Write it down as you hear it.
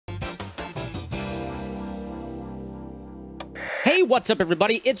Hey, what's up,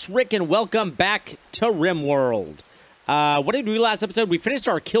 everybody? It's Rick, and welcome back to Rimworld. What did we do last episode? We finished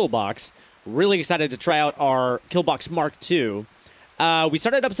our Killbox. Really excited to try out our Killbox Mark II. We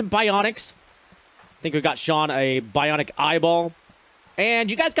started up some bionics. I think we got Sean a bionic eyeball. And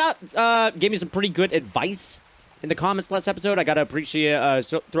you guys gave me some pretty good advice in the comments last episode. I got to appreciate,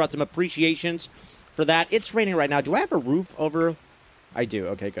 throw out some appreciations for that. It's raining right now. Do I have a roof over? I do.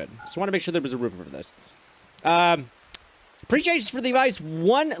 Okay, good. Just want to make sure there was a roof over this. Appreciations for the advice.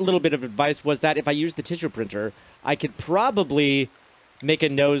 One little bit of advice was that if I use the tissue printer, I could probably make a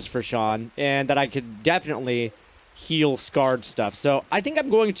nose for Sean, and that I could definitely heal scarred stuff. So I think I'm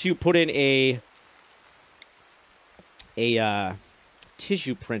going to put in a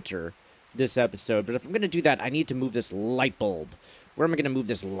tissue printer this episode. But if I'm going to do that, I need to move this light bulb. Where am I going to move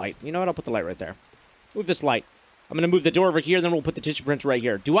this light? You know what? I'll put the light right there. Move this light. I'm going to move the door over here, then we'll put the tissue printer right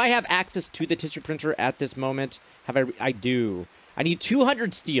here. Do I have access to the tissue printer at this moment? I do. I need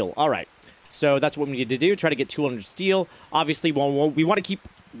 200 steel. All right. So that's what we need to do. Try to get 200 steel. Obviously, we want to keep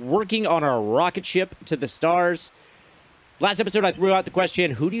working on our rocket ship to the stars. Last episode, I threw out the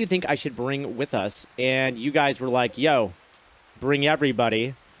question, who do you think I should bring with us? And you guys were like, yo, bring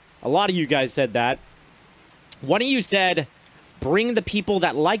everybody. A lot of you guys said that. One of you said, bring the people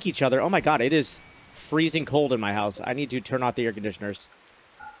that like each other. Oh my God, it is freezing cold in my house. I need to turn off the air conditioners.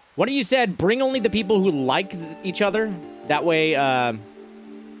 One of you said, bring only the people who like each other. That way,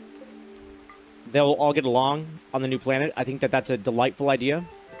 they'll all get along on the new planet. I think that that's a delightful idea.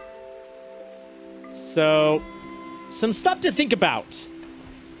 So, some stuff to think about.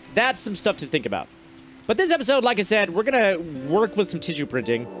 That's some stuff to think about. But this episode, like I said, we're going to work with some tissue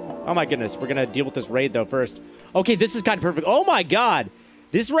printing. Oh my goodness, we're going to deal with this raid, though, first. Okay, this is kind of perfect. Oh my God,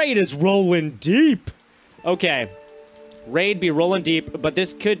 this raid is rolling deep. Okay, raid be rolling deep, but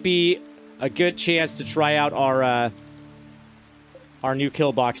this could be a good chance to try out our new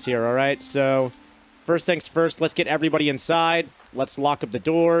kill box here, all right? So, first things first, let's get everybody inside. Let's lock up the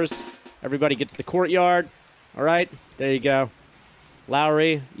doors. Everybody get to the courtyard. All right, there you go.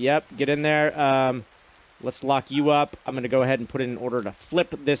 Lowry, yep, get in there. Let's lock you up. I'm going to go ahead and put it in order to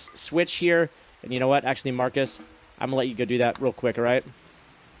flip this switch here. And you know what? Actually, Marcus, I'm going to let you go do that real quick, all right?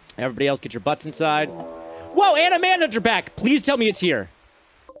 Everybody else, get your butts inside. Whoa, and a manhunter back. Please tell me it's here.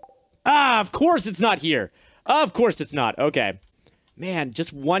 Ah, of course it's not here. Of course it's not. Okay. Man,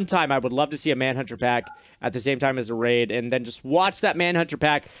 just one time I would love to see a manhunter pack at the same time as a raid, and then just watch that manhunter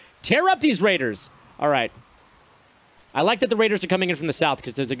pack tear up these raiders. All right. I like that the raiders are coming in from the south,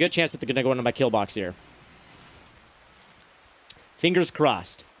 because there's a good chance that they're going to go into my kill box here. Fingers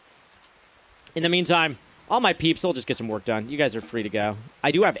crossed. In the meantime, all my peeps will just get some work done. You guys are free to go.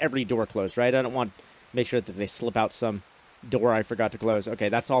 I do have every door closed, right? I don't want to make sure that they slip out some door I forgot to close. Okay,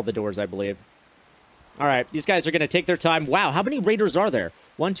 that's all the doors, I believe. All right, these guys are going to take their time. Wow, how many raiders are there?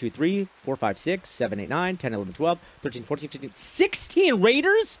 1, 2, 3, 4, 5, 6, 7, 8, 9, 10, 11, 12, 13, 14, 15, 16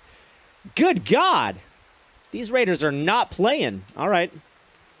 raiders? Good God. These raiders are not playing. All right.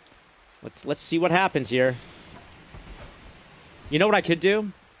 Let's see what happens here. You know what I could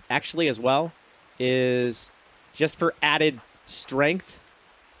do, actually, as well, is just for added strength,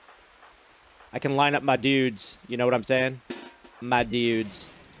 I can line up my dudes. You know what I'm saying? My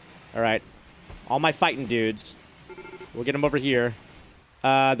dudes. All right. All my fighting dudes. We'll get them over here.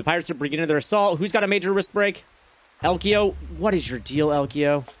 The pirates are beginning their assault. Who's got a major wrist break? Elkio. What is your deal,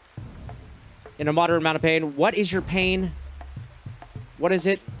 Elkio? In a moderate amount of pain. What is your pain? What is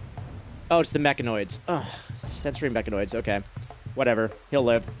it? Oh, it's the mechanoids. Ugh. Sensory mechanoids. Okay. Whatever. He'll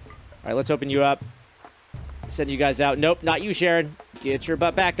live. All right, let's open you up. Send you guys out. Nope, not you, Sharon. Get your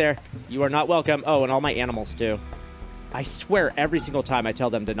butt back there. You are not welcome. Oh, and all my animals, too. I swear every single time I tell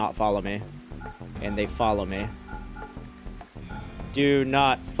them to not follow me. And they follow me. Do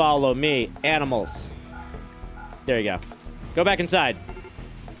not follow me, animals. There you go. Go back inside.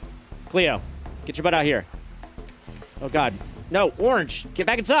 Cleo, get your butt out here. Oh, God. No, Orange, get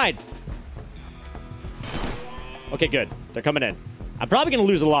back inside. Okay, good. They're coming in. I'm probably going to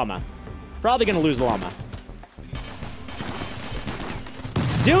lose a llama. Probably going to lose a llama.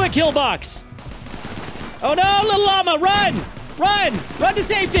 Do it, Killbox! Oh no, little llama, run! Run! Run to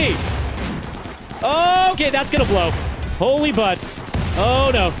safety! Okay, that's gonna blow. Holy butts.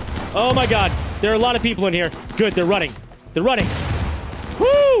 Oh no. Oh my God. There are a lot of people in here. Good, they're running. They're running.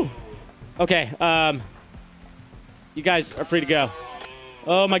 Woo! Okay, you guys are free to go.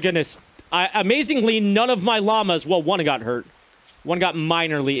 Oh my goodness. Amazingly, none of my llamas, well, one got hurt. One got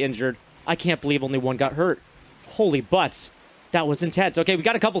minorly injured. I can't believe only one got hurt. Holy butts. That was intense. Okay, we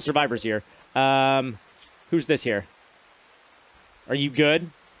got a couple survivors here. Who's this here? Are you good?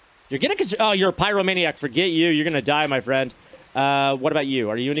 You're gonna... Oh, you're a pyromaniac. Forget you. You're gonna die, my friend. What about you?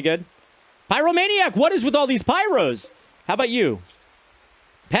 Are you any good? Pyromaniac, what is with all these pyros? How about you?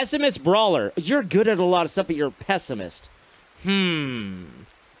 Pessimist Brawler. You're good at a lot of stuff, but you're a pessimist.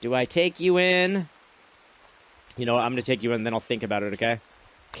 Do I take you in? You know what? I'm going to take you in, then I'll think about it, okay?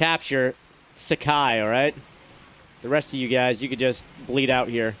 Capture Sakai, all right? The rest of you guys, you could just bleed out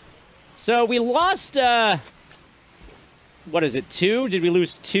here. So we lost, what is it, 2? Did we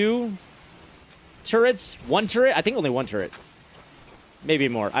lose 2 turrets? 1 turret? I think only 1 turret. Maybe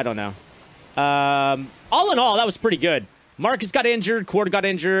more. I don't know. All in all, that was pretty good. Marcus got injured, Cord got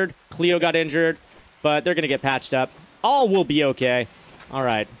injured, Cleo got injured, but they're going to get patched up. All will be okay. All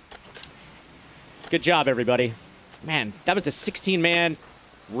right. Good job, everybody. Man, that was a 16-man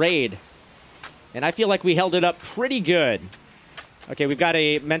raid. And I feel like we held it up pretty good. Okay, we've got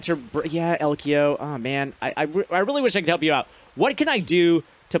a mentor... Yeah, Elkio. Oh, man. I really wish I could help you out. What can I do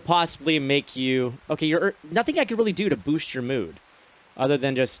to possibly make you... Okay, you're... Nothing I can really do to boost your mood. Other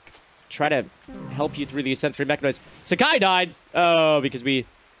than just try to help you through these sensory mechanoids. Sakai died! Oh, because we...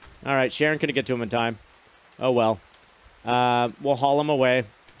 Alright, Sharon couldn't get to him in time. Oh, well. We'll haul him away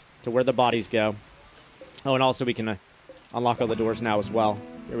to where the bodies go. Oh, and also we can unlock all the doors now as well.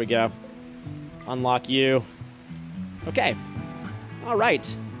 Here we go. Unlock you. Okay. All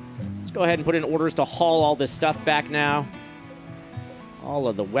right. Let's go ahead and put in orders to haul all this stuff back now. All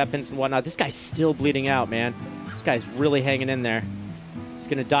of the weapons and whatnot. This guy's still bleeding out, man. This guy's really hanging in there. He's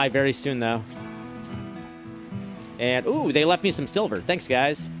going to die very soon, though. And, ooh, they left me some silver. Thanks,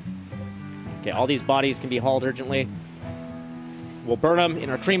 guys. Okay, all these bodies can be hauled urgently. We'll burn them in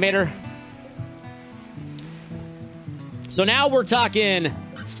our cremator. So now we're talking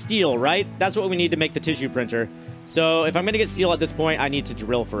steel, right? That's what we need to make the tissue printer. So if I'm going to get steel at this point, I need to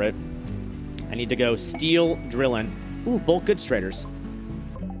drill for it. I need to go steel drilling. Ooh, bulk goods traders.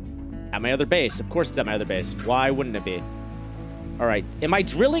 At my other base. Of course it's at my other base. Why wouldn't it be? All right. Am I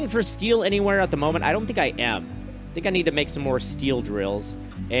drilling for steel anywhere at the moment? I don't think I am. I think I need to make some more steel drills.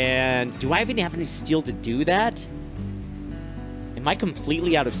 And do I even have any steel to do that? Am I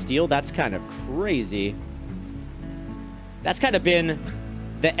completely out of steel? That's kind of crazy. That's kind of been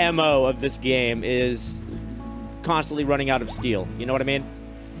the MO of this game, is constantly running out of steel. You know what I mean?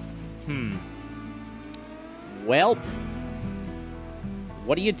 Welp.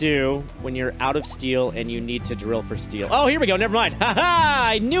 What do you do when you're out of steel and you need to drill for steel? Oh, here we go. Never mind. Ha-ha!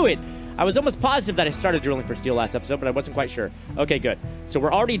 I knew it. I was almost positive that I started drilling for steel last episode, but I wasn't quite sure. Okay, good. So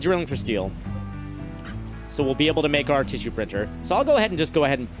we're already drilling for steel. So we'll be able to make our tissue printer. So I'll go ahead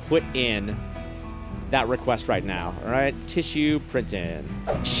and put in that request right now. All right, tissue printing.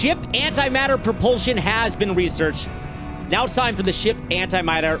 Ship antimatter propulsion has been researched. Now it's time for the ship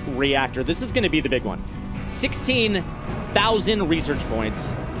antimatter reactor. This is going to be the big one. 16,000 research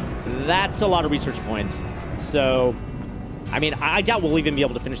points. That's a lot of research points. So, I mean, I doubt we'll even be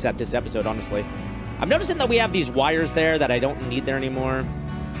able to finish that this episode, honestly. I'm noticing that we have these wires there that I don't need there anymore.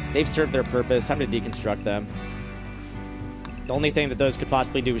 They've served their purpose. Time to deconstruct them. The only thing that those could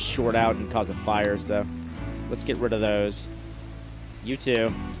possibly do is short out and cause a fire, so let's get rid of those. You too.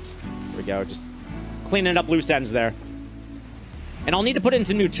 Here we go, just cleaning up loose ends there. And I'll need to put in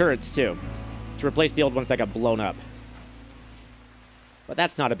some new turrets, too, to replace the old ones that got blown up. But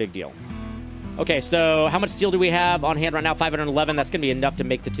that's not a big deal. Okay, so how much steel do we have on hand right now? 511. That's going to be enough to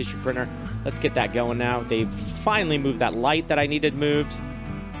make the tissue printer. Let's get that going now. They finally moved that light that I needed moved.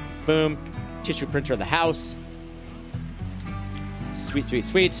 Boom. Tissue printer of the house. Sweet, sweet,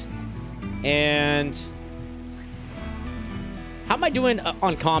 sweet. And how am I doing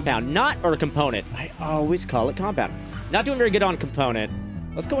on compound? Or component. I always call it compound. Not doing very good on component.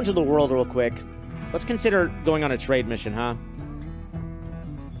 Let's go into the world real quick. Let's consider going on a trade mission, huh?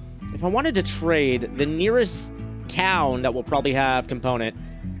 If I wanted to trade, the nearest town that will probably have component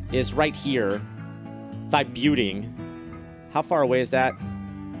is right here. Thibuting. How far away is that?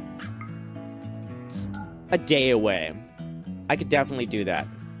 It's a day away. I could definitely do that.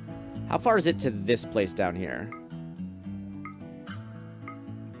 How far is it to this place down here?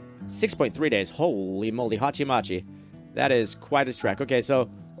 6.3 days. Holy moly, hachi-machi. That is quite a trek. Okay, so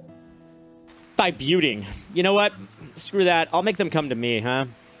Thibuting. You know what? Screw that. I'll make them come to me, huh?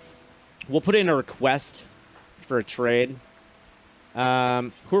 We'll put in a request for a trade. Who are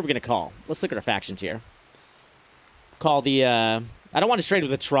we going to call? Let's look at our factions here. Call the, I don't want to trade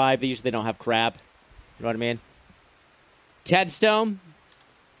with a tribe. They usually don't have crap. You know what I mean? Tedstone.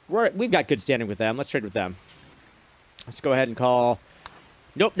 We've got good standing with them. Let's trade with them. Let's go ahead and call...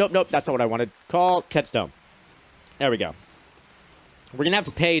 Nope, nope, nope. That's not what I wanted. Call Tedstone. There we go. We're going to have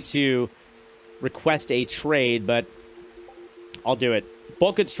to pay to request a trade, but I'll do it.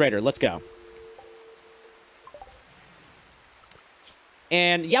 Bulk goods trader. Let's go.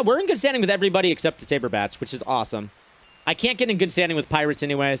 And yeah, we're in good standing with everybody except the Saberbats, which is awesome. I can't get in good standing with pirates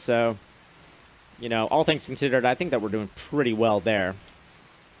anyway, so, you know, all things considered, I think that we're doing pretty well there.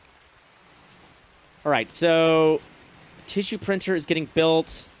 All right, so tissue printer is getting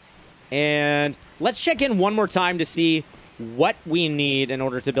built. And let's check in one more time to see what we need in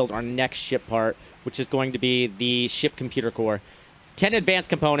order to build our next ship part, which is going to be the ship computer core. 10 advanced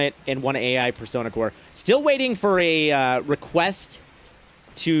component and 1 AI persona core. Still waiting for a request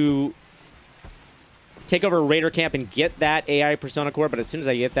to take over a raider camp and get that AI persona core, but as soon as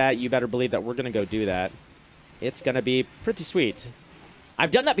I get that, you better believe that we're going to go do that. It's going to be pretty sweet.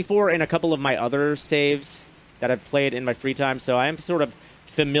 I've done that before in a couple of my other saves that I've played in my free time, so I am sort of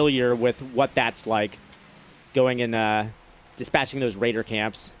familiar with what that's like, going and dispatching those raider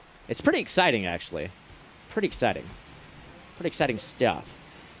camps. It's pretty exciting, actually. Pretty exciting. Pretty exciting stuff.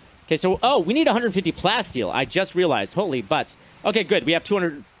 Okay, so, oh, we need 150 plasteel. I just realized. Holy butts. Okay, good. We have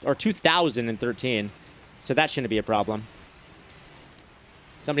 200 or 2,013. So that shouldn't be a problem.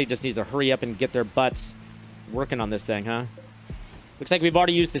 Somebody just needs to hurry up and get their butts working on this thing, huh? Looks like we've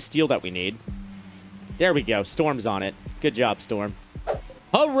already used the steel that we need. There we go. Storm's on it. Good job, Storm.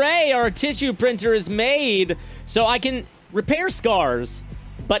 Hooray! Our tissue printer is made! So I can repair scars,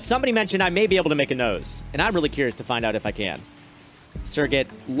 but somebody mentioned I may be able to make a nose. And I'm really curious to find out if I can. Surrogate,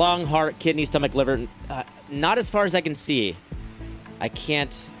 lung, heart, kidney, stomach, liver. Not as far as I can see. I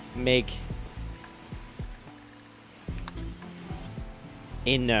can't make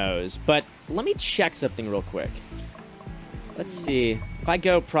a nose. But let me check something real quick. Let's see. If I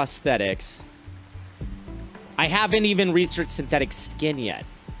go prosthetics, I haven't even researched synthetic skin yet.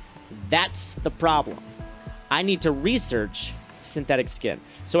 That's the problem. I need to research synthetic skin.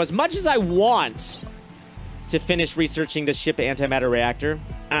 So as much as I want to finish researching this ship antimatter reactor,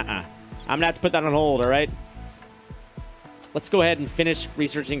 I'm gonna have to put that on hold, all right? Let's go ahead and finish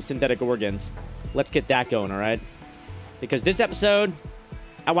researching synthetic organs. Let's get that going, all right? Because this episode,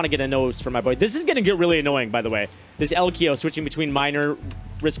 I want to get a nose for my boy. This is gonna get really annoying, by the way. This LKO switching between minor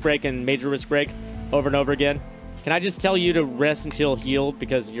risk break and major risk break over and over again. Can I just tell you to rest until healed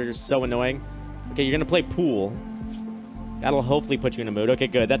because you're so annoying? Okay, you're gonna play pool. That'll hopefully put you in a mood. Okay,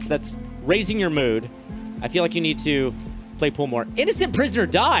 good. That's raising your mood. I feel like you need to play pool more. Innocent prisoner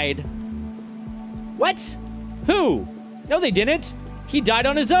died? What? Who? No, they didn't. He died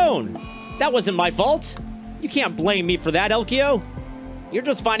on his own. That wasn't my fault. You can't blame me for that, Elkio. You're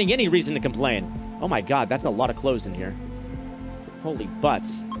just finding any reason to complain. Oh my god, that's a lot of clothes in here. Holy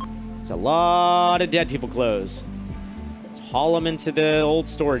butts. It's a lot of dead people clothes. Let's haul them into the old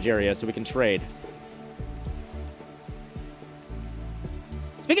storage area so we can trade.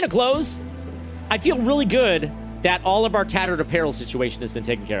 Speaking of clothes, I feel really good that all of our tattered apparel situation has been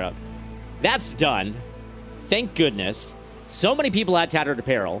taken care of. That's done. Thank goodness. So many people had tattered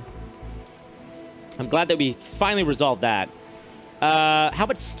apparel. I'm glad that we finally resolved that. How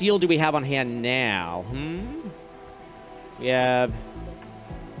much steel do we have on hand now? We have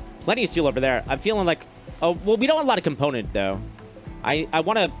plenty of steel over there. I'm feeling like... Oh, well, we don't have a lot of component, though. I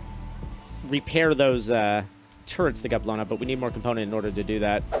want to repair those turrets that got blown up, but we need more component in order to do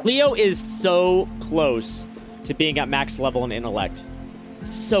that. Leo is so close to being at max level in intellect.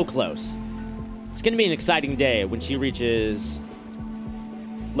 So close. It's going to be an exciting day when she reaches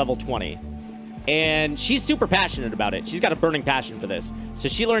level 20. And she's super passionate about it. She's got a burning passion for this. So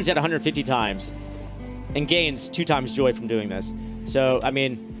she learns at 150 times and gains 2 times joy from doing this. So, I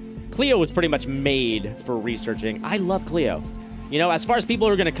mean, Cleo was pretty much made for researching. I love Cleo. You know, as far as people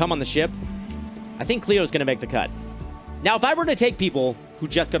who are going to come on the ship, I think Cleo's going to make the cut. Now, if I were to take people who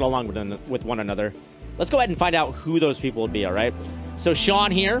just got along with one another, let's go ahead and find out who those people would be, all right? So,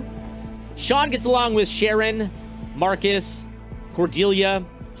 Sean here. Sean gets along with Sharon, Marcus, Cordelia,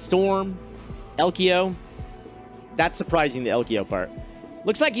 Storm, Elkio. That's surprising, the Elkio part.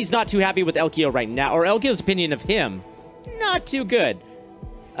 Looks like he's not too happy with Elkio right now, or Elkio's opinion of him. Not too good.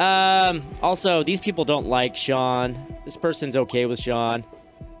 Also, these people don't like Sean. This person's okay with Sean.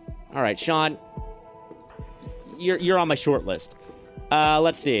 All right, Sean. You're on my short list.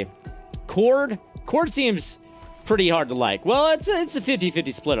 Let's see. Cord? Cord seems pretty hard to like. Well, it's a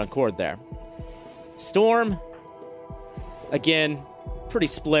 50-50 split on Cord there. Storm. Again, pretty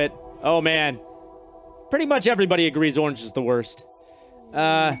split. Oh, man. Pretty much everybody agrees Orange is the worst.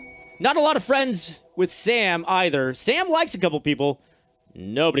 Not a lot of friends with Sam either. Sam likes a couple people.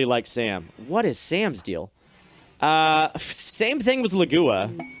 Nobody likes Sam. What is Sam's deal? Same thing with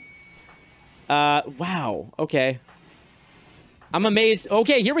Lagua. Wow. Okay. I'm amazed.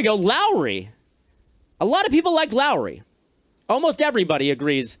 Okay, here we go. Lowry. A lot of people like Lowry. Almost everybody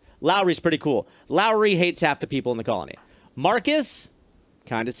agrees Lowry's pretty cool. Lowry hates half the people in the colony. Marcus,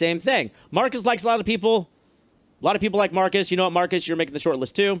 kind of same thing. Marcus likes a lot of people. A lot of people like Marcus. You know what, Marcus? You're making the short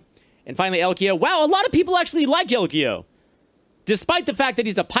list too. And finally, Elkio. Wow, a lot of people actually like Elkio, despite the fact that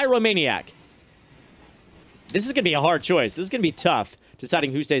he's a pyromaniac. This is going to be a hard choice. This is going to be tough,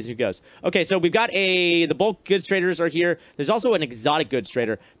 deciding who stays and who goes. Okay, so we've got the bulk goods traders are here. There's also an exotic goods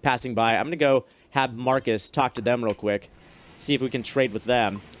trader passing by. I'm going to go have Marcus talk to them real quick, see if we can trade with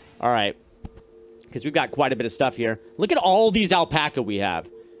them. All right, because we've got quite a bit of stuff here. Look at all these alpaca we have.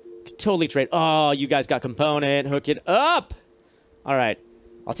 Could totally trade. Oh, you guys got component. Hook it up. All right,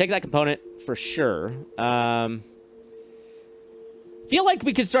 I'll take that component for sure. Feel like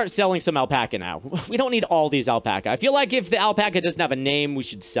we could start selling some alpaca now. We don't need all these alpaca. I feel like if the alpaca doesn't have a name, we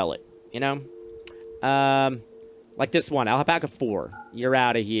should sell it, you know? Like this one, alpaca 4. You're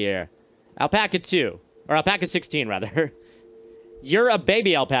out of here. Alpaca 2, or alpaca 16 rather. You're a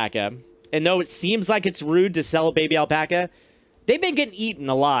baby alpaca, and though it seems like it's rude to sell a baby alpaca, they've been getting eaten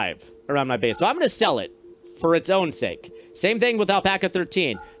alive around my base, so I'm gonna sell it for its own sake. Same thing with alpaca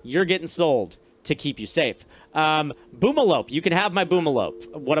 13. You're getting sold to keep you safe. Boomalope. You can have my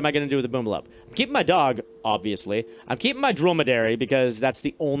boomalope. What am I going to do with the boomalope? I'm keeping my dog, obviously. I'm keeping my dromedary because that's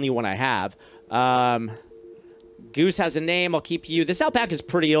the only one I have. Goose has a name. I'll keep you. This alpaca is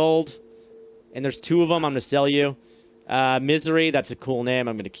pretty old, and there's 2 of them. I'm going to sell you. Misery. That's a cool name.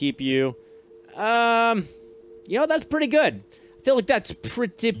 I'm going to keep you. You know, that's pretty good. I feel like that's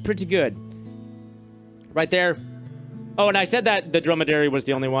pretty good. Right there. Oh, and I said that the dromedary was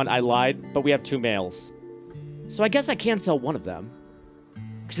the only one. I lied, but we have 2 males. So I guess I can sell one of them.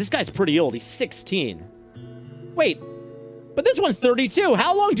 Because this guy's pretty old. He's 16. Wait, but this one's 32.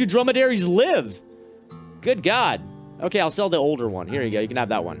 How long do dromedaries live? Good God. Okay, I'll sell the older one. Here you go. You can have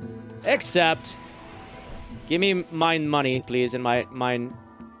that one. Except, give me my money, please, and my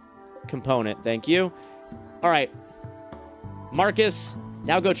component. Thank you. All right. Marcus,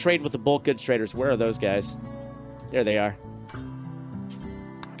 now go trade with the bulk goods traders. Where are those guys? There they are.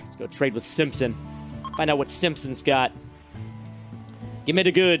 Let's go trade with Simpson. Find out what Simpson's got. Give me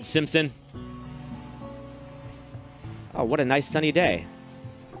the goods, Simpson. Oh, what a nice sunny day.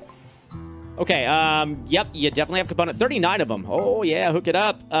 Okay, yep, you definitely have component. 39 of them. Oh, yeah, hook it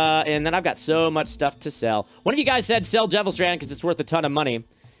up. And then I've got so much stuff to sell. One of you guys said sell Devil Strand because it's worth a ton of money.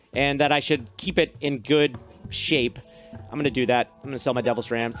 And that I should keep it in good shape. I'm going to do that. I'm going to sell my Devil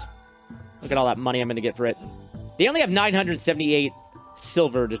Strands. Look at all that money I'm going to get for it. They only have 978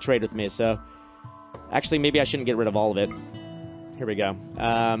 silver to trade with me, so... Actually, maybe I shouldn't get rid of all of it. Here we go.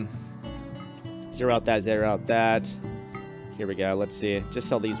 Zero out that, zero out that. Here we go. Let's see. Just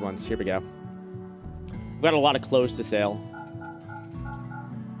sell these ones. Here we go. We've got a lot of clothes to sell.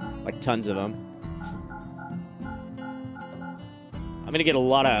 Like, tons of them. I'm going to get a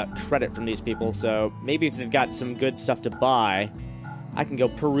lot of credit from these people, so maybe if they've got some good stuff to buy, I can go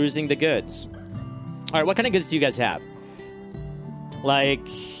perusing the goods. All right, what kind of goods do you guys have? Like,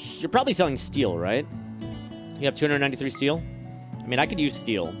 you're probably selling steel, right? You have 293 steel? I mean, I could use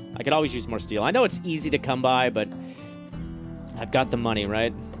steel. I could always use more steel. I know it's easy to come by, but I've got the money,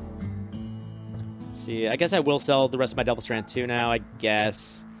 right? Let's see, I guess I will sell the rest of my Devil Strand too now, I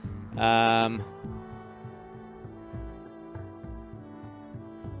guess.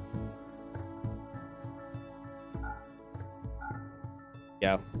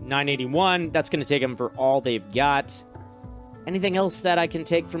 Yeah, 981. That's going to take them for all they've got. Anything else that I can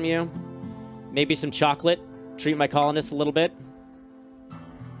take from you? Maybe some chocolate? Treat my colonists a little bit?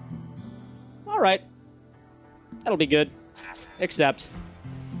 Alright. That'll be good. Except...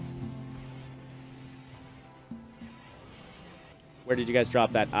 Where did you guys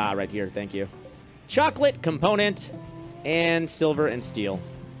drop that? Ah, right here. Thank you. Chocolate, component, and silver and steel.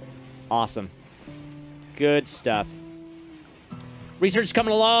 Awesome. Good stuff. Research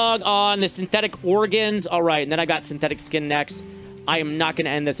coming along on the synthetic organs. All right, and then I got synthetic skin next. I am not going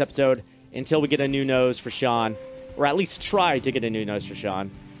to end this episode until we get a new nose for Sean. Or at least try to get a new nose for Sean.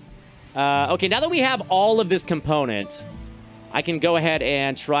 Okay, now that we have all of this component, I can go ahead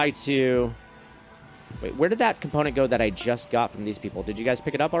and try to... Wait, where did that component go that I just got from these people? Did you guys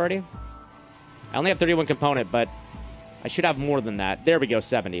pick it up already? I only have 31 component, but I should have more than that. There we go,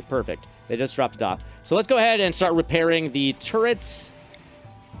 70. Perfect. They just dropped it off. So let's go ahead and start repairing the turrets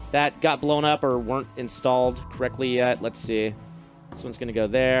that got blown up or weren't installed correctly yet. Let's see. This one's going to go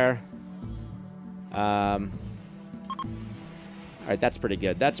there. All right, that's pretty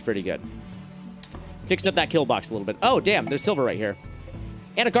good. That's pretty good. Fix up that kill box a little bit. Oh, damn, there's silver right here.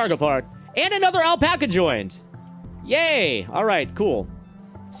 And a cargo part. And another alpaca joined. Yay. All right, cool.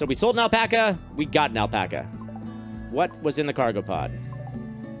 So we sold an alpaca. We got an alpaca. What was in the cargo pod?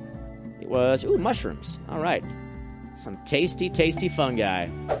 It was, ooh, mushrooms. All right. Some tasty, tasty fungi.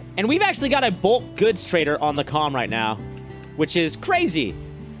 And we've actually got a bulk goods trader on the comm right now, which is crazy.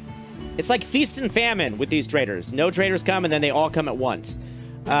 It's like feast and famine with these traders. No traders come, and then they all come at once.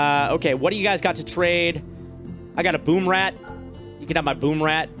 Okay, what do you guys got to trade? I got a boom rat. You can have my boom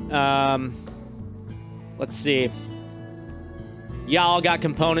rat. Let's see. Y'all got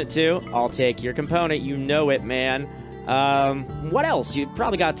component too. I'll take your component. You know it, man. What else? You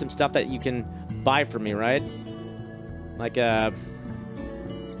probably got some stuff that you can buy for me, right? Like,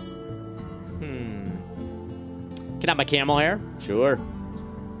 Can I have my camel hair? Sure.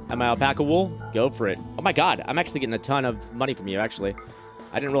 Have my alpaca wool? Go for it. Oh my god, I'm actually getting a ton of money from you, actually.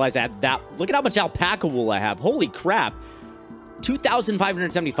 I didn't realize I had that. Look at how much alpaca wool I have. Holy crap.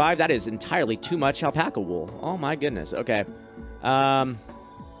 2,575. That is entirely too much alpaca wool. Oh my goodness. Okay.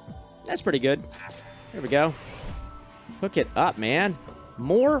 That's pretty good. There we go. Hook it up, man.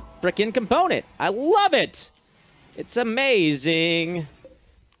 More frickin' component. I love it. It's amazing.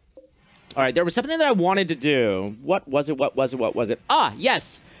 All right, there was something that I wanted to do. What was it? What was it? What was it? Ah,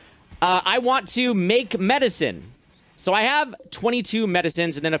 yes. I want to make medicine. So I have 22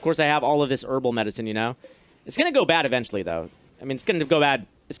 medicines, and then, of course, I have all of this herbal medicine, you know? It's going to go bad eventually, though. I mean, it's going to go bad.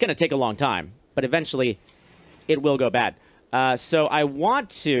 It's going to take a long time, but eventually it will go bad. So I want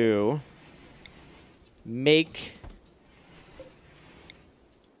to make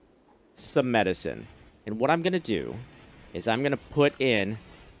some medicine. And what I'm going to do is I'm going to put in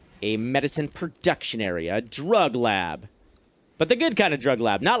a medicine production area, a drug lab. But the good kind of drug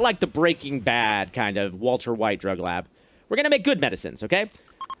lab, not like the Breaking Bad kind of Walter White drug lab. We're going to make good medicines, okay?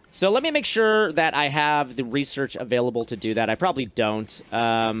 So let me make sure that I have the research available to do that. I probably don't.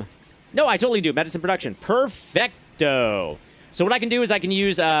 No, I totally do. Medicine production. Perfecto. So what I can do is I can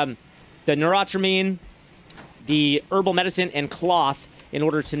use the Neutroamine, the herbal medicine, and cloth in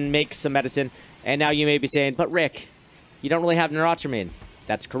order to make some medicine. And now you may be saying, but Rick, you don't really have Neutroamine.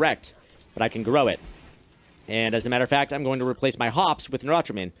 That's correct, but I can grow it. And as a matter of fact, I'm going to replace my hops with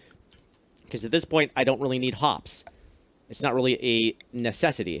Neutroamine. Because at this point, I don't really need hops. It's not really a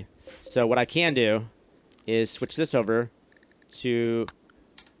necessity. So what I can do is switch this over to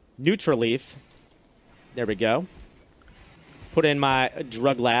Neutraleaf. There we go. Put in my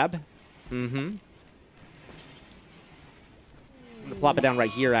drug lab. I'm going to plop it down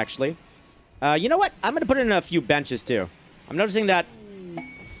right here, actually. You know what? I'm going to put in a few benches, too. I'm noticing that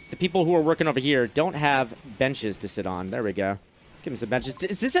the people who are working over here don't have benches to sit on. There we go. Give me some benches.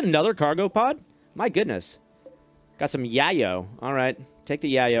 Is this another cargo pod? My goodness. Got some yayo. All right. Take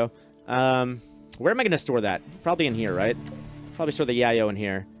the yayo. Where am I going to store that? Probably in here, right? Probably store the yayo in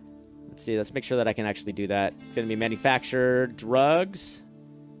here. Let's see. Let's make sure that I can actually do that. It's going to be manufactured. Drugs.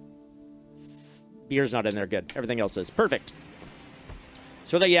 Beer's not in there. Good. Everything else is. Perfect.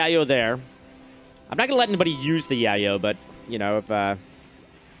 Store the yayo there. I'm not going to let anybody use the yayo, but, you know, if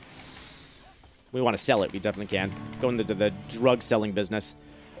we want to sell it, we definitely can. Go into the drug selling business.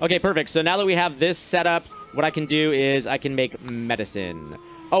 Okay, perfect. So now that we have this set up, what I can do is I can make medicine.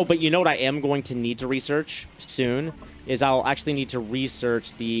 Oh, but you know what I am going to need to research soon? Is I'll actually need to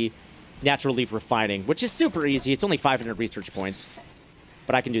research the natural leaf refining, which is super easy. It's only 500 research points.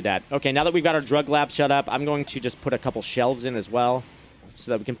 But I can do that. Okay, now that we've got our drug lab shut up, I'm going to just put a couple shelves in as well,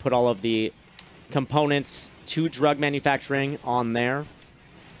 so that we can put all of the components to drug manufacturing on there.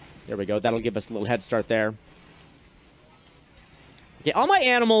 There we go. That'll give us a little head start there. Okay, all my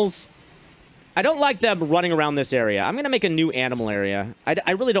animals, I don't like them running around this area. I'm going to make a new animal area.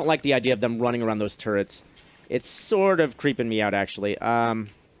 I really don't like the idea of them running around those turrets. It's sort of creeping me out, actually.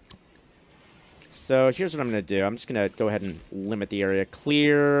 So here's what I'm going to do. I'm just going to go ahead and limit the area.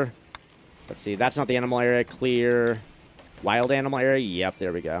 Clear. Let's see. That's not the animal area. Clear. Wild animal area. Yep,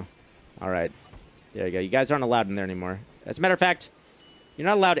 there we go. All right. There you go. You guys aren't allowed in there anymore. As a matter of fact, you're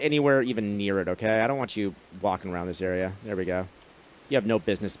not allowed anywhere even near it, okay? I don't want you walking around this area. There we go. You have no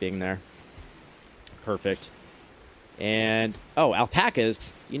business being there. Perfect. And, oh,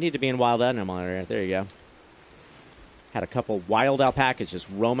 alpacas. You need to be in wild animal area. There you go. Had a couple wild alpacas just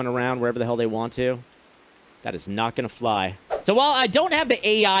roaming around wherever the hell they want to. That is not going to fly. So while I don't have the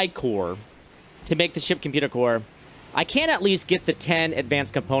AI core to make the ship computer core, I can at least get the 10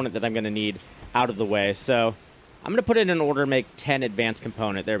 advanced component that I'm going to need out of the way. So I'm going to put it in order to make 10 advanced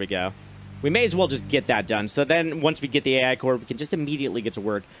component. There we go. We may as well just get that done. So then once we get the AI core, we can just immediately get to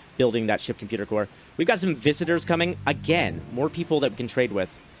work building that ship computer core. We've got some visitors coming. Again, more people that we can trade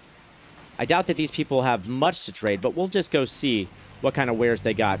with. I doubt that these people have much to trade, but we'll just go see what kind of wares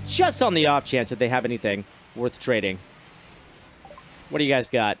they got. Just on the off chance that they have anything worth trading. What do you guys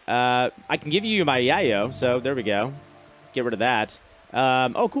got? I can give you my yayo, so there we go. Get rid of that.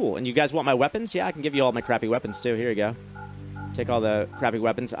 Oh, cool. And you guys want my weapons? Yeah, I can give you all my crappy weapons, too. Here you go. Take all the crappy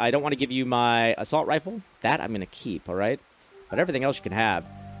weapons. I don't want to give you my assault rifle. That I'm going to keep, all right? But everything else you can have.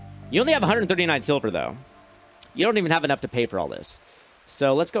 You only have 139 silver, though. You don't even have enough to pay for all this.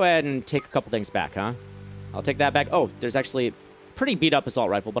 So let's go ahead and take a couple things back, huh? I'll take that back. Oh, there's actually a pretty beat-up assault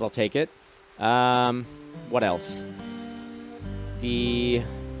rifle, but I'll take it. What else? Oh,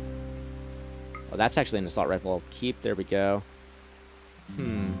 that's actually an assault rifle. I'll keep. There we go.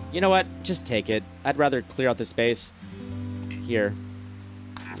 You know what? Just take it. I'd rather clear out the space. Here.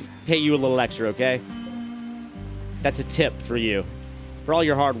 Pay you a little extra, okay? That's a tip for you. For all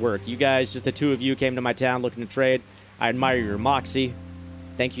your hard work. You guys, just the two of you, came to my town looking to trade. I admire your moxie.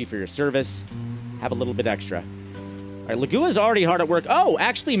 Thank you for your service. Have a little bit extra. All right, Lagua's already hard at work. Oh,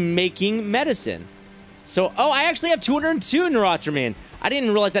 actually making medicine. So, oh, I actually have 202 Neutroamine. I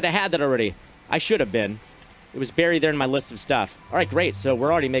didn't realize that I had that already. I should have been. It was buried there in my list of stuff. All right, great. So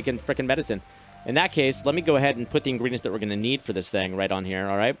we're already making frickin' medicine. In that case, let me go ahead and put the ingredients that we're going to need for this thing right on here,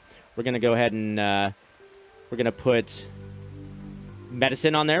 all right? We're going to go ahead and we're going to put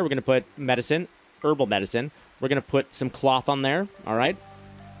medicine on there. We're going to put medicine, herbal medicine. We're going to put some cloth on there, all right?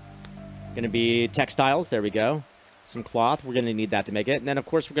 Going to be textiles. There we go. Some cloth. We're going to need that to make it. And then, of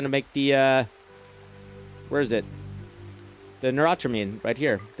course, we're going to make the, where is it? The Neutroamine right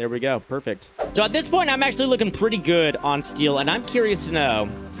here. There we go. Perfect. So at this point, I'm actually looking pretty good on steel, and I'm curious to know,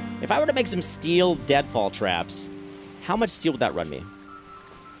 if I were to make some steel deadfall traps, how much steel would that run me?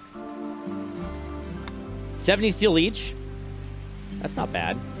 70 steel each? That's not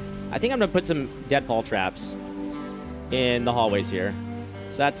bad. I think I'm going to put some deadfall traps in the hallways here.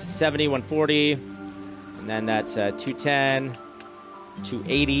 So that's 70, 140, and then that's 210,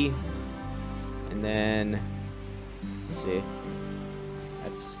 280, and then, let's see,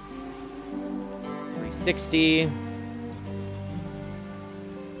 that's 360.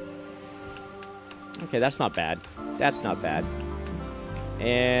 Okay, that's not bad. That's not bad.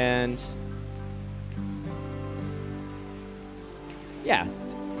 And yeah,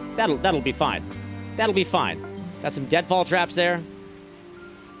 that'll be fine. That'll be fine. Got some deadfall traps there.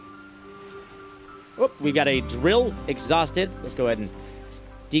 Oop, we got a drill exhausted. Let's go ahead and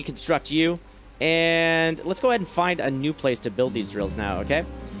deconstruct you. And let's go ahead and find a new place to build these drills now, okay?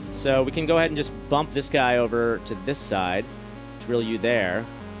 So we can go ahead and just bump this guy over to this side. Drill you there.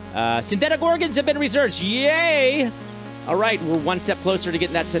 Synthetic organs have been researched. Yay! All right, we're one step closer to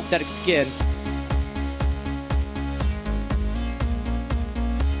getting that synthetic skin.